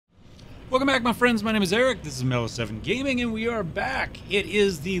Welcome back, my friends. My name is Eric. This is Mellow7 Gaming, and we are back. It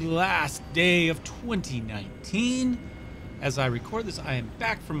is the last day of 2019. As I record this, I am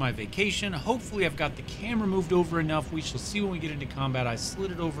back from my vacation. Hopefully, I've got the camera moved over enough. We shall see when we get into combat. I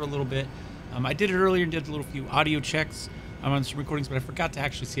slid it over a little bit. I did it earlier and did a little few audio checks on some recordings, but I forgot to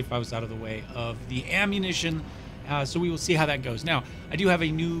actually see if I was out of the way of the ammunition. So we will see how that goes. Now, I do have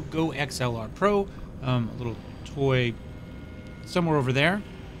a new goXLR Pro, a little toy somewhere over there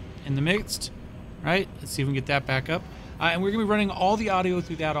in the midst, right? Let's see if we can get that back up. And we're going to be running all the audio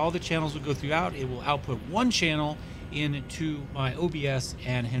through that. All the channels will go throughout. It will output one channel into my OBS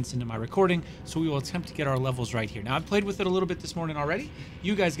and hence into my recording. So we will attempt to get our levels right here. Now, I've played with it a little bit this morning already.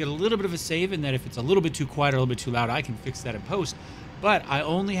 You guys get a little bit of a save in that if it's a little bit too quiet or a little bit too loud, I can fix that in post. But I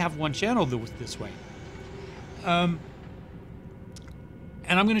only have one channel this way.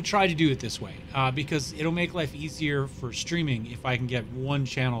 And I'm going to try to do it this way because it'll make life easier for streaming if I can get one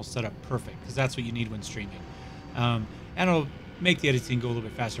channel set up perfect, because that's what you need when streaming. And it'll make the editing go a little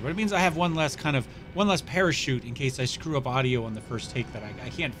bit faster. But it means I have one less parachute in case I screw up audio on the first take that I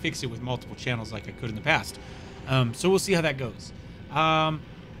can't fix it with multiple channels like I could in the past. So we'll see how that goes.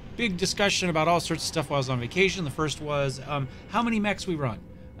 Big discussion about all sorts of stuff while I was on vacation. The first was how many mechs we run.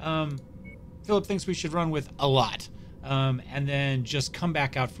 Philip thinks we should run with a lot. And then just come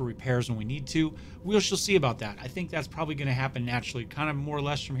back out for repairs when we need to. We shall see about that. I think that's probably going to happen naturally, kind of more or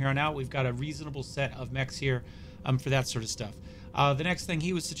less from here on out. We've got a reasonable set of mechs here for that sort of stuff. The next thing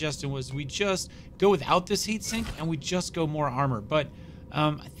he was suggesting was we just go without this heatsink and we just go more armor. But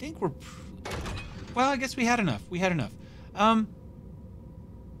I think we're... Well, I guess we had enough.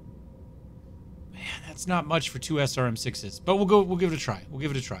 That's not much for two SRM6s, but we'll give it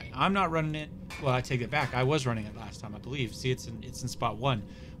a try. I'm not running it. Well, I take it back. I was running it last time, I believe. See, it's in spot 1,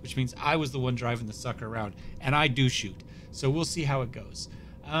 which means I was the one driving the sucker around, and I do shoot. So we'll see how it goes.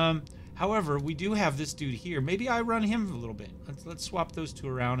 However, we do have this dude here. Maybe I run him a little bit. Let's swap those two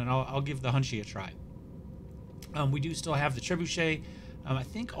around, and I'll give the Hunchy a try. We do still have the Trebuchet. I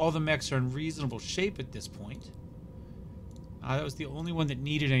think all the mechs are in reasonable shape at this point. That was the only one that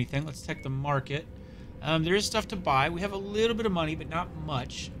needed anything. Let's check the market. There is stuff to buy. We have a little bit of money, but not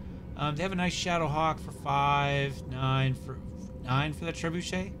much. They have a nice Shadowhawk for 9 for that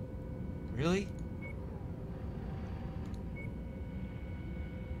Trebuchet. Really?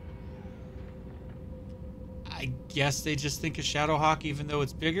 I guess they just think a Shadowhawk, even though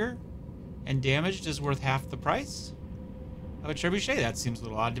it's bigger and damaged, is worth half the price of a Trebuchet. That seems a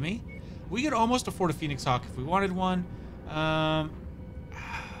little odd to me. We could almost afford a Phoenix Hawk if we wanted one. I'm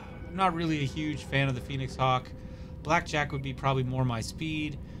not really a huge fan of the Phoenix Hawk. Blackjack would be probably more my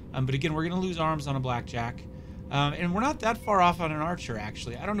speed. But again, we're going to lose arms on a Blackjack. And we're not that far off on an Archer,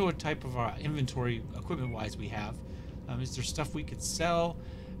 actually. I don't know what type of inventory, equipment-wise, we have. Is there stuff we could sell?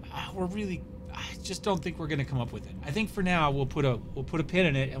 I just don't think we're going to come up with it. I think for now, we'll put a pin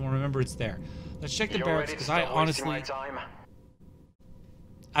in it, and we'll remember it's there. Let's check the barracks, because I honestly...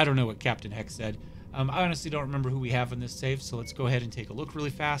 I don't know what Captain Heck said. I honestly don't remember who we have in this save, so let's go ahead and take a look really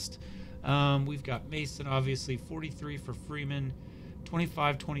fast. We've got Mason, obviously, 43 for Freeman,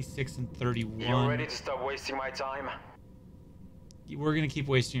 25, 26, and 31. You ready to stop wasting my time? We're going to keep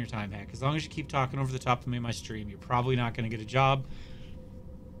wasting your time, Heck. As long as you keep talking over the top of me in my stream, you're probably not going to get a job.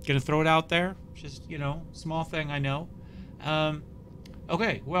 Going to throw it out there. Just, you know, small thing, I know.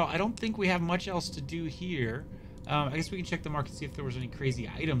 Okay, well, I don't think we have much else to do here. I guess we can check the market, see if there was any crazy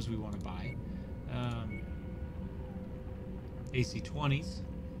items we want to buy. AC-20s,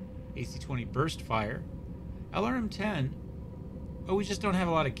 AC-20 burst fire, LRM-10. Oh, we just don't have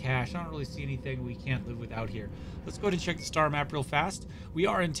a lot of cash. I don't really see anything we can't live without here. Let's go ahead and check the star map real fast. We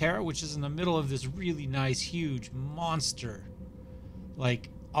are in Terra, which is in the middle of this really nice, huge monster, like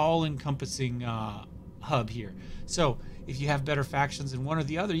all-encompassing hub here. So if you have better factions than one or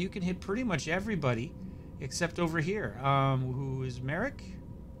the other, you can hit pretty much everybody except over here. Who is Merrick?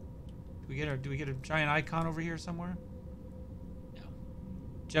 Do we get a giant icon over here somewhere? No.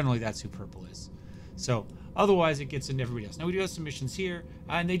 Generally, that's who purple is. So, otherwise, it gets into everybody else. Now, we do have some missions here,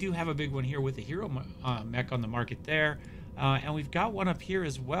 and they do have a big one here with the hero mech on the market there. And we've got one up here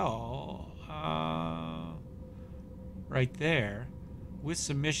as well, right there, with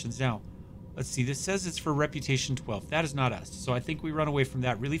some missions. Now, let's see. This says it's for Reputation 12. That is not us. So, I think we run away from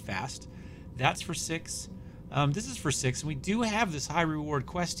that really fast. That's for 6. This is for 6, and we do have this high reward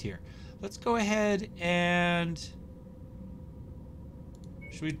quest here. Let's go ahead and...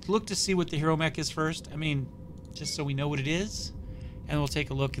 Should we look to see what the hero mech is first? I mean, just so we know what it is. And we'll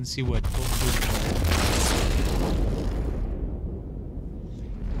take a look and see what we'll do.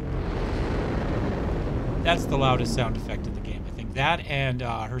 That's the loudest sound effect in the game. I think That and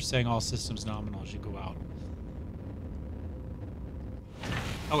her saying all systems nominal should go out.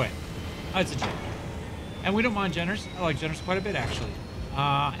 Okay. It's a Jenner. And we don't mind Jenners. I like Jenners quite a bit, actually.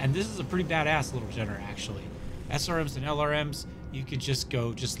 And this is a pretty badass little Jenner, actually. SRMs and LRMs, you could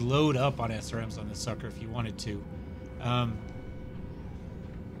just load up on SRMs on this sucker if you wanted to.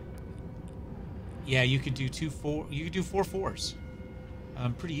 Yeah, you could do four 4s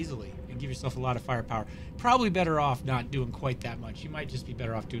pretty easily and give yourself a lot of firepower. Probably better off not doing quite that much. You might just be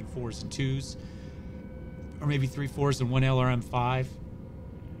better off doing 4s and 2s, or maybe 3 4s and 1 LRM 5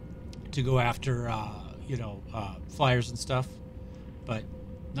 to go after flyers and stuff. But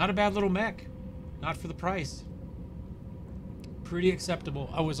not a bad little mech, not for the price. Pretty acceptable.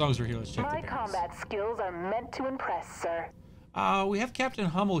 Oh, as long as we're here, let's check the My combat skills are meant to impress, sir. We have Captain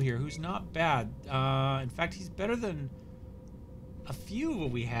Hummel here, who's not bad. In fact, he's better than a few of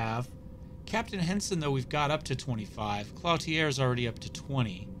what we have. Captain Henson, though, we've got up to 25. Cloutier's already up to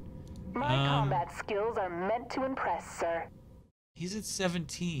 20. My combat skills are meant to impress, sir. He's at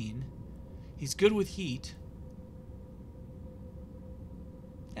 17. He's good with heat.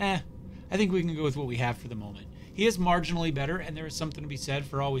 I think we can go with what we have for the moment. He is marginally better, and there is something to be said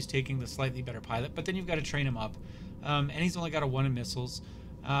for always taking the slightly better pilot, but then you've got to train him up. And he's only got a 1 in missiles.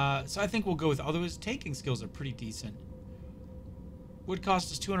 So I think we'll go with, although his taking skills are pretty decent. Would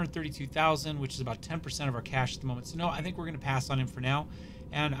cost us 232,000, which is about 10% of our cash at the moment. So no, I think we're going to pass on him for now.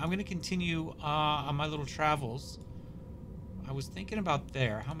 And I'm going to continue on my little travels. I was thinking about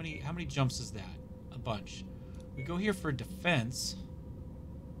there. How many jumps is that? A bunch. We go here for defense.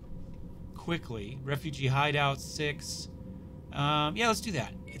 Quickly. Refugee hideout 6. Yeah, let's do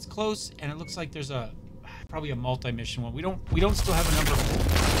that. It's close, and it looks like there's probably a multi-mission one. We don't still have a number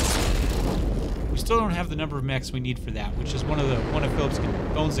of, we still don't have the number of mechs we need for that, which is one of Philip's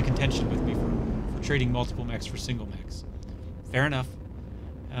bones of contention with me for trading multiple mechs for single mechs. Fair enough.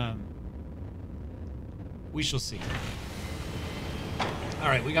 We shall see. All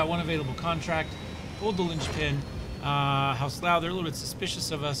right, we got one available contract. Hold the linchpin. House Loud, they're a little bit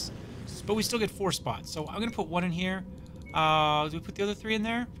suspicious of us, but we still get 4 spots. So I'm going to put 1 in here. Do we put the other 3 in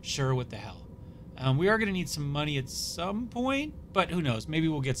there? Sure, what the hell. We are going to need some money at some point, but who knows? Maybe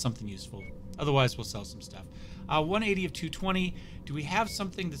we'll get something useful. Otherwise, we'll sell some stuff. 180 of 220. Do we have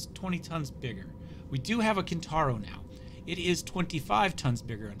something that's 20 tons bigger? We do have a Kintaro now. It is 25 tons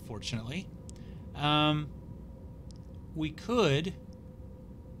bigger, unfortunately. We could...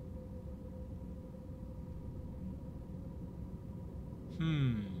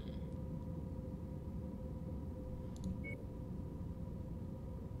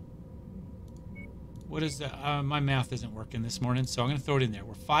 What is that? My math isn't working this morning, so I'm going to throw it in there.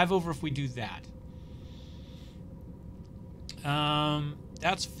 We're 5 over if we do that.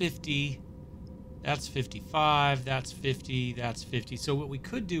 That's 50. That's 55. That's 50. That's 50. So what we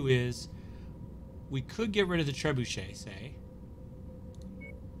could do is we could get rid of the trebuchet, say.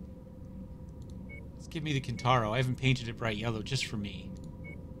 Let's give me the Kintaro. I haven't painted it bright yellow just for me.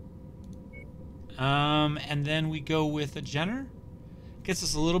 And then we go with a Jenner. Gets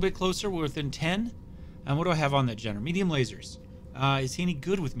us a little bit closer. We're within 10. And what do I have on that Jenner? Medium lasers. Is he any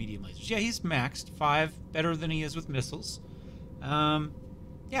good with medium lasers? Yeah, he's maxed. 5, better than he is with missiles. Yeah,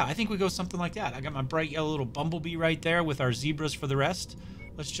 I think we go something like that. I got my bright yellow little bumblebee right there with our zebras for the rest.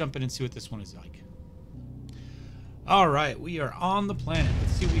 Let's jump in and see what this one is like. All right, we are on the planet.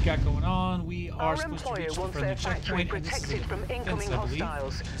 Let's see what we got going on. We are supposed to reach the friendly checkpoint, and this is a from incoming defense, I believe.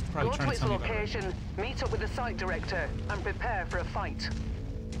 hostiles. Probably Go trying to to tell me its about it. location, meet up with the site director, and prepare for a fight.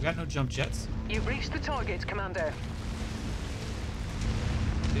 We got no jump jets. You've reached the target, Commander.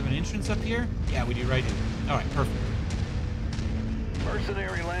 Do we have an entrance up here? Yeah, we do right here. All right, perfect.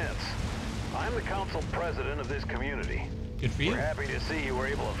 Mercenary Lance. I'm the council president of this community. Good for you. We're happy to see you were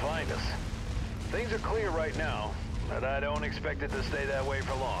able to find us. Things are clear right now, but I don't expect it to stay that way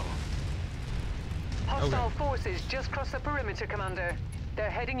for long. Hostile forces just crossed the perimeter, Commander.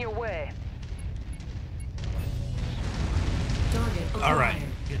 They're heading your way. All right,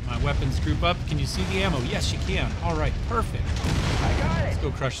 get my weapons group up. Can you see the ammo? Yes, you can. All right, perfect. I got it. Let's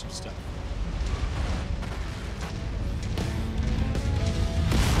go crush some stuff.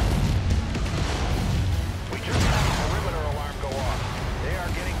 We just had a perimeter alarm go off. They are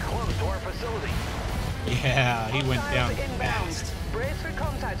getting close to our facility. Yeah, he went down Hostiles inbound. fast. Brace for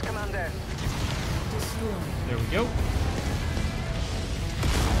contact, Commander. There we go.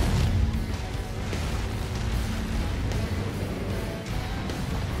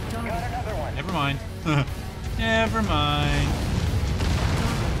 Got another one. Never mind. Never mind.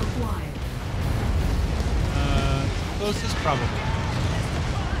 Closest, probably.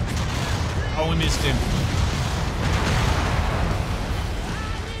 Oh, we missed him.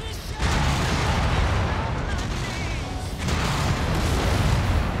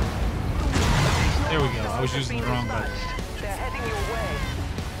 was using the wrong button. They're heading your way.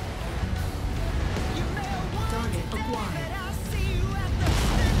 Target acquired.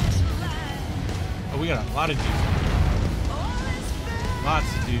 Oh, we got a lot of dudes. Lots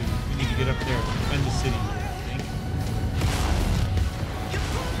of dudes. We need to get up there and defend the city, I think.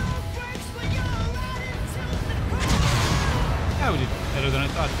 Yeah, we did better than I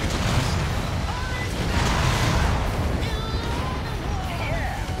thought, to be honest.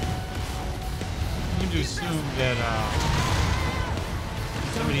 I need to assume that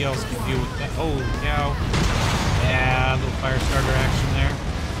somebody else can deal with that. Holy cow. Yeah, a little fire starter action there.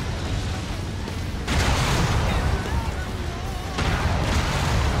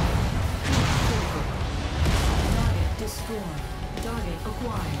 Target destroyed. Target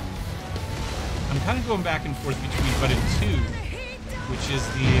acquired. I'm kind of going back and forth between button 2, which is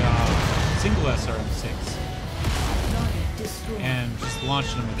the single SRM6, Target destroyed. and just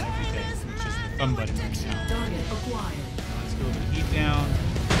launching them with everything, which is the thumb button right now. Target acquired. Let's go with the heat down.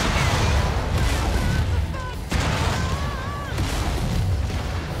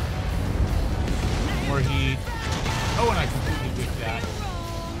 More heat. Oh, and I completely whipped that.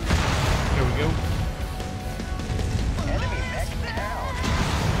 There we go. Enemy mech down.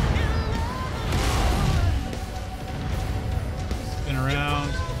 Spin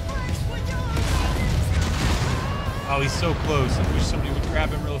around. Oh, he's so close. I wish somebody would grab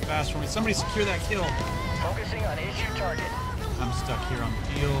him real fast for me. Somebody secure that kill. Focusing on issue target. I'm stuck here on the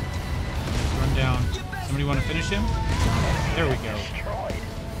field. Run down. Somebody want to finish him? There we go. Destroyed.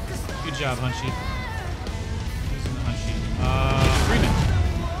 Good job, Hunchy. Using the Hunchy. Freeman.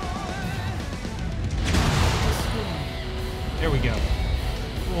 There we go.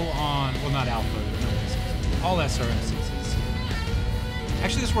 Full on. Well, not alpha. No, all SRM6s.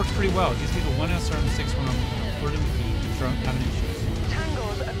 Actually, this works pretty well. It gives me the one SRM6 when I'm flirting with the having issues.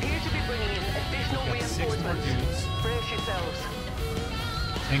 Tangos appear to be bringing in additional Got 6 more reinforcements. dudes. Brace yourselves.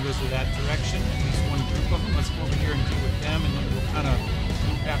 Tangos with that direction. At least one group of them. Let's go over here and deal with them, and then we'll kind of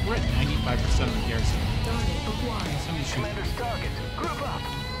move back. We're at 95% of the garrison. Target acquired. Somebody shoot. Commander's target. Group up.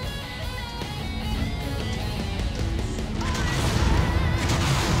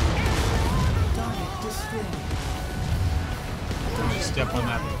 Target destroyed. Don't you step on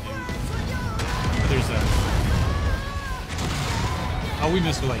that one, dude. There's a... Oh, we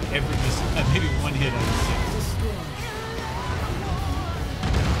missed with like every miss. Maybe one hit out of 6. Destroyed.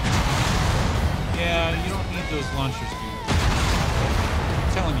 Yeah, you don't need those launchers, dude.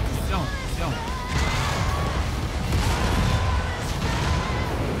 I'm telling you, you don't. You don't.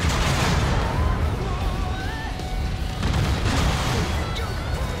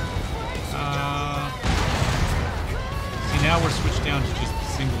 See, now we're switched down to just the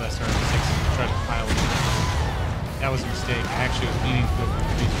single SR6 to try to pile it. That was a mistake. I actually was meaning to go for the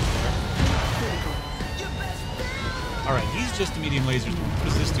lasers there. Alright, he's just a medium laser. What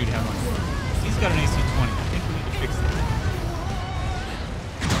does this dude have on him? He's got an AC-20. I think we need to fix that.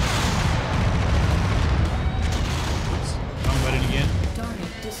 Oops. Wrong button again. Target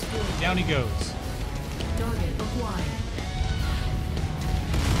destroyed. Down he goes. Target acquired.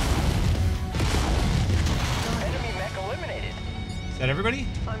 Enemy mech eliminated. Is that everybody?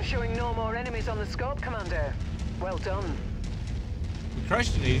 I'm showing no more enemies on the scope, Commander. Well done. We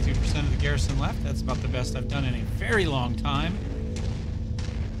crushed it. 82% of the garrison left. That's about the best I've done in a very long time.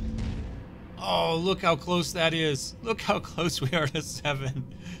 Oh, look how close that is. Look how close we are to 7.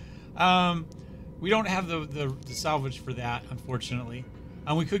 We don't have the salvage for that, unfortunately.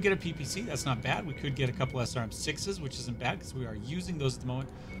 We could get a PPC. That's not bad. We could get a couple SRM6s, which isn't bad because we are using those at the moment.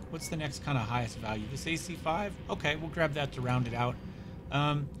 What's the next kind of highest value? This AC5? Okay, we'll grab that to round it out.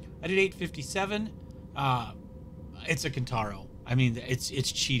 I did 857. It's a Kentaro. I mean, it's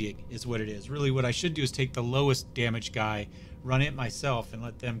cheating is what it is. Really, what I should do is take the lowest damage guy, run it myself, and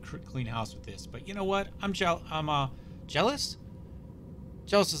let them clean house with this. But you know what? I'm jealous?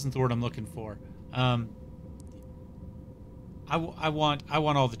 Jealous isn't the word I'm looking for. I want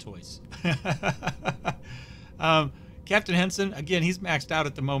all the toys. Captain Henson, again, he's maxed out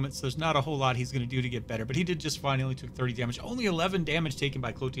at the moment, so there's not a whole lot he's going to do to get better. But he did just fine. He only took 30 damage. Only 11 damage taken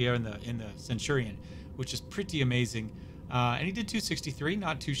by Cloutier in the Centurion, which is pretty amazing. And he did 263,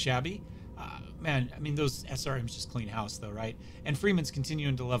 not too shabby. Man, I mean, those SRMs just clean house, though, right? And Freeman's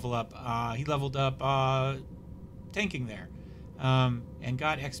continuing to level up. He leveled up tanking there and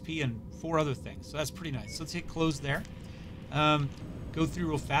got XP and 4 other things. So that's pretty nice. So let's hit close there. Go through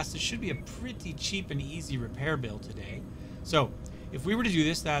real fast. This should be a pretty cheap and easy repair build today. So if we were to do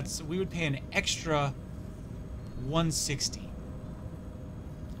this, we would pay an extra 160.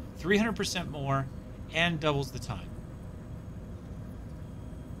 300% more and doubles the time.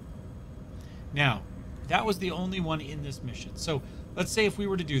 Now, That was the only one in this mission. So let's say if we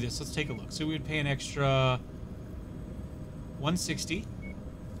were to do this, let's take a look. So we would pay an extra 160.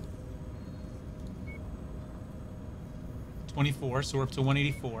 24, so we're up to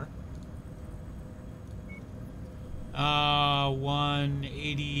 184.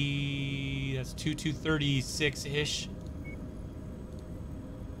 180, that's 236-ish.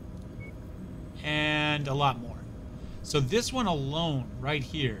 And a lot more. So this one alone, right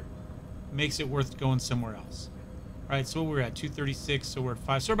here, makes it worth going somewhere else. All right, so we're at 236, so we're at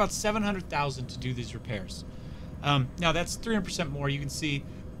 5. So we're about 700,000 to do these repairs. Now that's 300% more, you can see,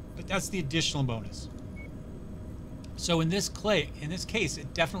 but that's the additional bonus. So in this case,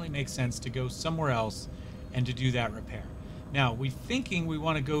 it definitely makes sense to go somewhere else and to do that repair. Now, we're thinking we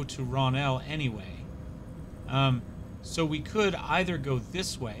want to go to Ronell anyway. So we could either go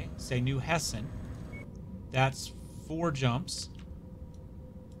this way, say New Hessen. That's 4 jumps.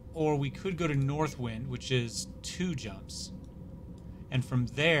 Or we could go to Northwind, which is 2 jumps. And from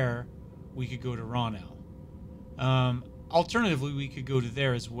there, we could go to Ronell. Alternatively, we could go to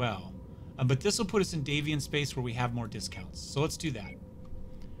there as well. But this will put us in Davian space where we have more discounts. So let's do that.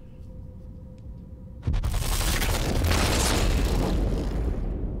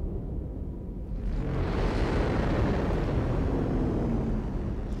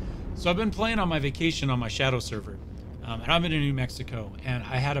 So I've been playing on my vacation on my Shadow server. And I'm in New Mexico. And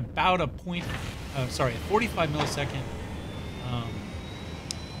I had about a 45 millisecond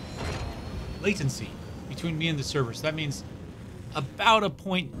latency between me and the server. So that means about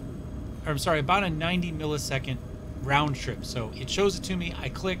about a 90 millisecond round trip. So it shows it to me, I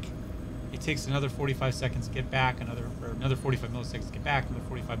click, it takes another 45 seconds to get back, another 45 milliseconds to get back, another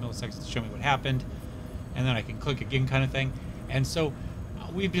 45 milliseconds to show me what happened, and then I can click again kind of thing. And so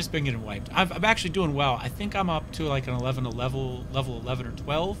we've just been getting wiped. I'm actually doing well. I think I'm up to like an level 11 or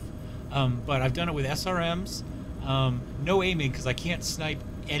 12, but I've done it with SRMs, no aiming because I can't snipe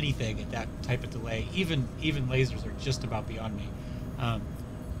anything at that type of delay. Even lasers are just about beyond me.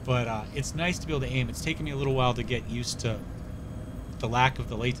 But it's nice to be able to aim. It's taken me a little while to get used to the lack of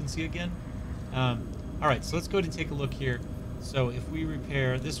the latency again. All right, so let's go ahead and take a look here. So if we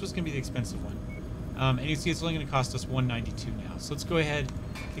repair, this was going to be the expensive one. And you see it's only going to cost us 192 now. So let's go ahead,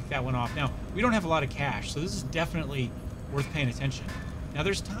 kick that one off. Now, we don't have a lot of cash, so this is definitely worth paying attention. Now,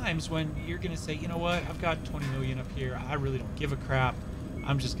 there's times when you're going to say, you know what, I've got 20 million up here. I really don't give a crap.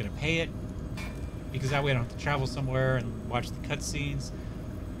 I'm just going to pay it because that way I don't have to travel somewhere and watch the cutscenes.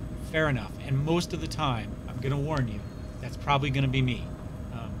 Fair enough. And most of the time, I'm going to warn you, that's probably going to be me.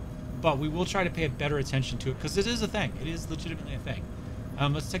 But we will try to pay better attention to it because it is a thing. It is legitimately a thing.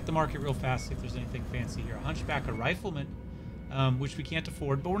 Let's check the market real fast, see if there's anything fancy here. A hunchback, a rifleman, which we can't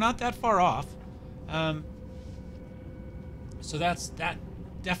afford, but we're not that far off. So that's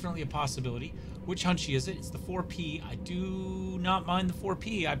definitely a possibility. Which hunchy is it? It's the 4P. I do not mind the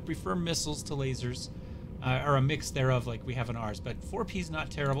 4P. I prefer missiles to lasers, or a mix thereof like we have in ours. But 4P is not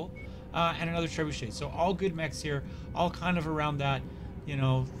terrible. And another trebuchet. So all good mechs here, all kind of around that,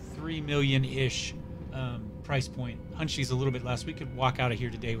 3 million-ish price point. Hunchy's a little bit less. We could walk out of here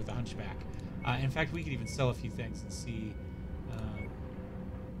today with a hunchback. In fact, we could even sell a few things and see. I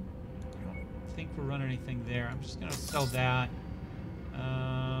don't think we're running anything there. I'm just going to sell that.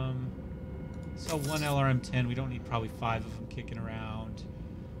 Sell one LRM-10. We don't need probably 5 of them kicking around.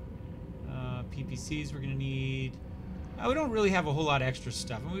 PPCs we're going to need. We don't really have a whole lot of extra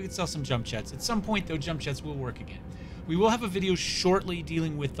stuff. And we could sell some jump jets. At some point, though, jump jets will work again. We will have a video shortly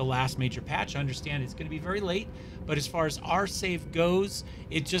dealing with the last major patch. I understand it's going to be very late, but as far as our save goes,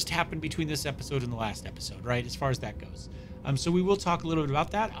 it just happened between this episode and the last episode, right? As far as that goes. So we will talk a little bit about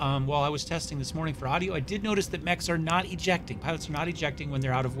that. While I was testing this morning for audio, I did notice that mechs are not ejecting. Pilots are not ejecting when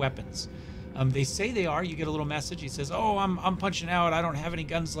they're out of weapons. They say they are. You get a little message. He says, oh, I'm punching out. I don't have any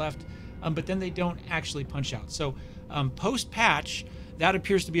guns left. But then they don't actually punch out. So post-patch, that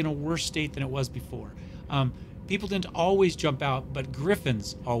appears to be in a worse state than it was before. People didn't always jump out, but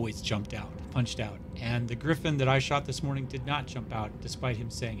Griffins always jumped out, punched out. And the Griffin that I shot this morning did not jump out, despite him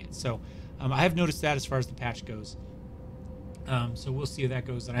saying it. So I have noticed that as far as the patch goes. So we'll see how that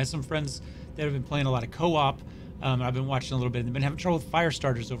goes. And I have some friends that have been playing a lot of co-op. I've been watching a little bit, and they've been having trouble with fire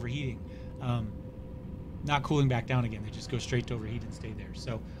starters overheating. Not cooling back down again. They just go straight to overheat and stay there.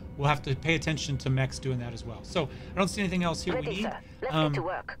 So we'll have to pay attention to mechs doing that as well. So I don't see anything else here we need. Sir. Let's get to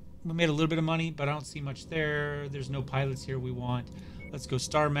work. We made a little bit of money, but I don't see much there. There's no pilots here we want. Let's go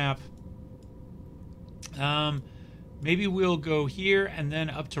star map. Maybe we'll go here and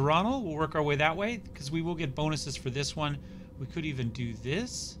then up to Ronald. We'll work our way that way because we will get bonuses for this one. We could even do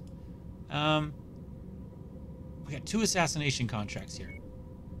this. We got 2 assassination contracts here.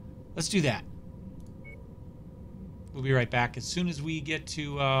 Let's do that. We'll be right back as soon as we get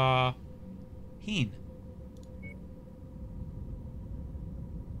to Heen.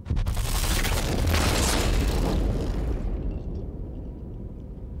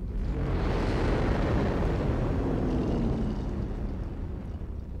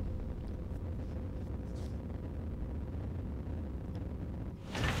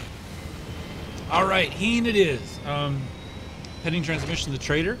 All right, Heen it is. Pending transmission to the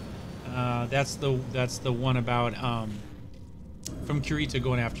trader. That's the one about from Kurita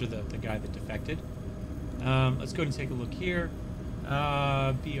going after the guy that defected. Let's go ahead and take a look here.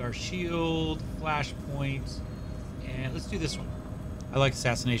 Be our shield, flashpoint, and let's do this one. I like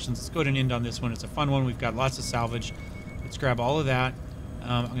assassinations. Let's go ahead and end on this one. It's a fun one. We've got lots of salvage. Let's grab all of that.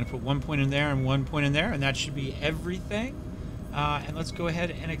 I'm going to put 1 point in there and 1 point in there, and that should be everything. And let's go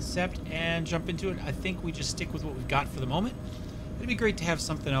ahead and accept and jump into it. I think we just stick with what we've got for the moment. It'd be great to have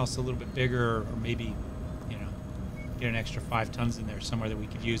something else a little bit bigger, or maybe, you know, get an extra 5 tons in there somewhere that we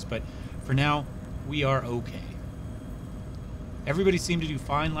could use. But for now, we are okay. Everybody seemed to do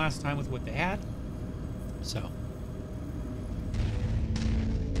fine last time with what they had. So.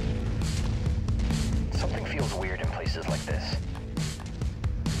 Something feels weird in places like this.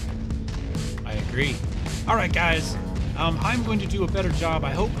 I agree. All right, guys. I'm going to do a better job,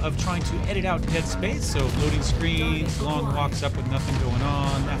 I hope, of trying to edit out dead space, so loading screens, long walks up with nothing going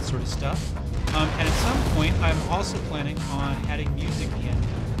on, that sort of stuff. And at some point, I'm also planning on adding music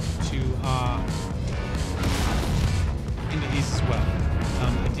into these as well.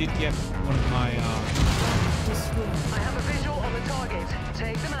 I did get one of my... I have a visual on the target.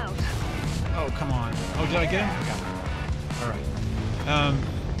 Take them out. Oh, come on. Oh, did I get him? I got him. All right.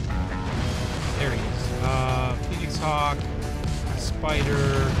 There he is. Phoenix Hawk,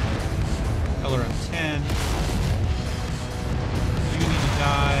 Spider, LRM-10. You need to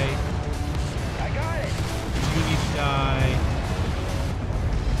die. I got it. You need to die.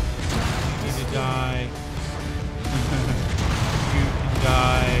 You need to die. You can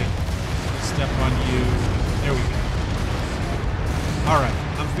die. Step on you. There we go. Alright,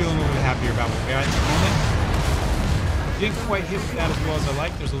 I'm feeling a little bit happier about what we got at the moment. Didn't quite hit with that as well as I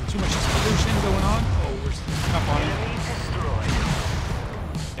like. There's a little too much explosion going on. Oh, we're up on him.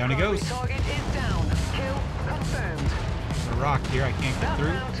 Down he goes. Target is down. Kill confirmed. There's a rock here. I can't get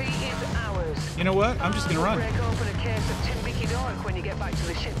through. That bounty is ours. You know what? I'm just gonna run. Break open a case of Timbiki Dark when you get back to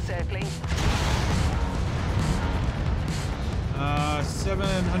the ship circling.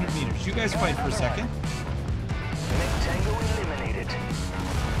 700 meters. You guys fight for a second. Tango eliminated.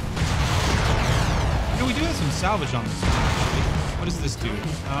 You know, we do have some salvage on this one, actually. What does this do?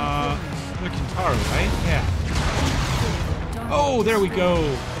 The Kintaro, right? Yeah. Oh, there we go.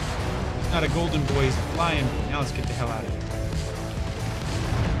 It's not a golden boy, he's a flying. Now let's get the hell out of here.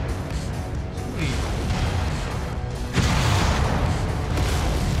 Sweet.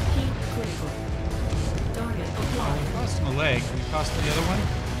 Heat critical. Target acquired. We lost him a leg. Can we cost the other one?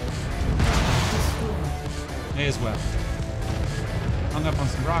 Destroyed. May as well. Hung up on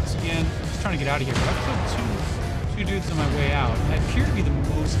some rocks again. Just trying to get out of here. But I've killed two dudes on my way out. I appear to be the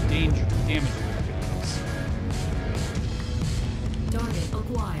most damage weapons. Target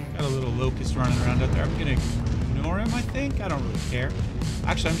acquired. Got a little locust running around out there. I'm gonna ignore him, I think. I don't really care.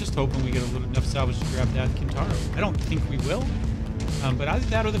 Actually, I'm just hoping we get enough salvage to grab that Kintaro. I don't think we will. But either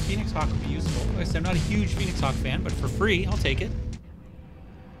that or the Phoenix Hawk would be useful. Like I said, I'm not a huge Phoenix Hawk fan, but for free, I'll take it.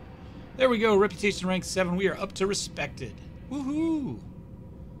 There we go. Reputation rank 7. We are up to respected. Woohoo!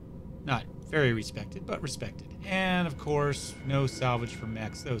 Not very respected, but respected. And, of course, no salvage for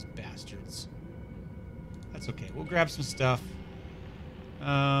mechs. Those bastards. That's okay. We'll grab some stuff.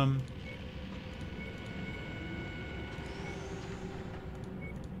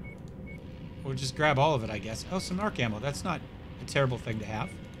 We'll just grab all of it, I guess. Oh, some arc ammo. That's not a terrible thing to have.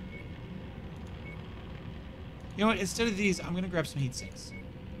 You know what? Instead of these, I'm going to grab some heat sinks.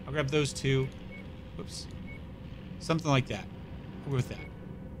 I'll grab those two. Whoops. Something like that. We'll go with that.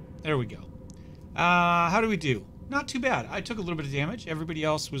 There we go. How do we do? Not too bad. I took a little bit of damage. Everybody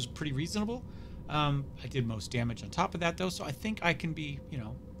else was pretty reasonable. I did most damage on top of that, though, so I think I can be, you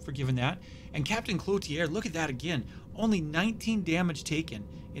know, forgiven that. And Captain Cloutier, look at that again. Only 19 damage taken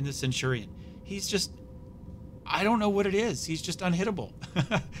in the Centurion. He's just... I don't know what it is. He's just unhittable.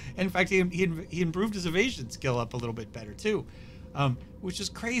 In fact, he improved his evasion skill up a little bit better, too. Which is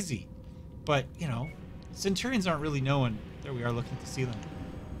crazy. But, you know, Centurions aren't really known... There we are looking at the ceiling.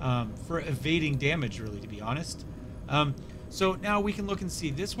 For evading damage, really, to be honest. So now we can look and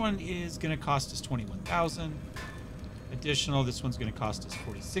see. This one is going to cost us 21,000. Additional, this one's going to cost us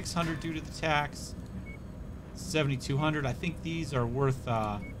 4,600 due to the tax. 7,200. I think these are worth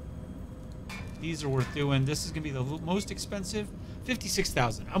These are worth doing. This is going to be the most expensive,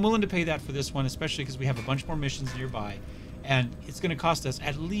 56,000. I'm willing to pay that for this one, especially because we have a bunch more missions nearby, and it's going to cost us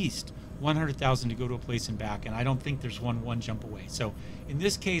at least 100,000 to go to a place and back, and I don't think there's one jump away. So in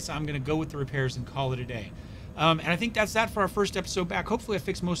this case, I'm going to go with the repairs and call it a day. And I think that's that for our first episode back. Hopefully I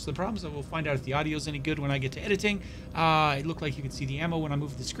fixed most of the problems. We'll find out if the audio's any good when I get to editing. It looked like you could see the ammo when I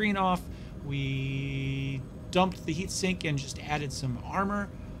moved the screen off. We dumped the heat sink and just added some armor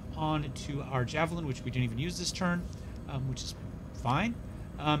onto our javelin, which we didn't even use this turn, which is fine.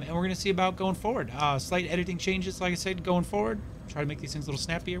 And we're going to see about going forward. Slight editing changes, like I said, going forward. Try to make these things a little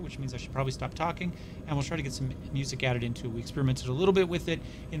snappier, which means I should probably stop talking, and we'll try to get some music added into it. We experimented a little bit with it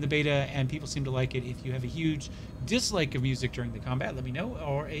in the beta, and people seem to like it. If you have a huge dislike of music during the combat, let me know,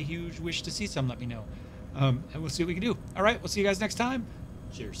 or a huge wish to see some, let me know. And we'll see what we can do. All right, we'll see you guys next time.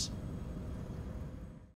 Cheers.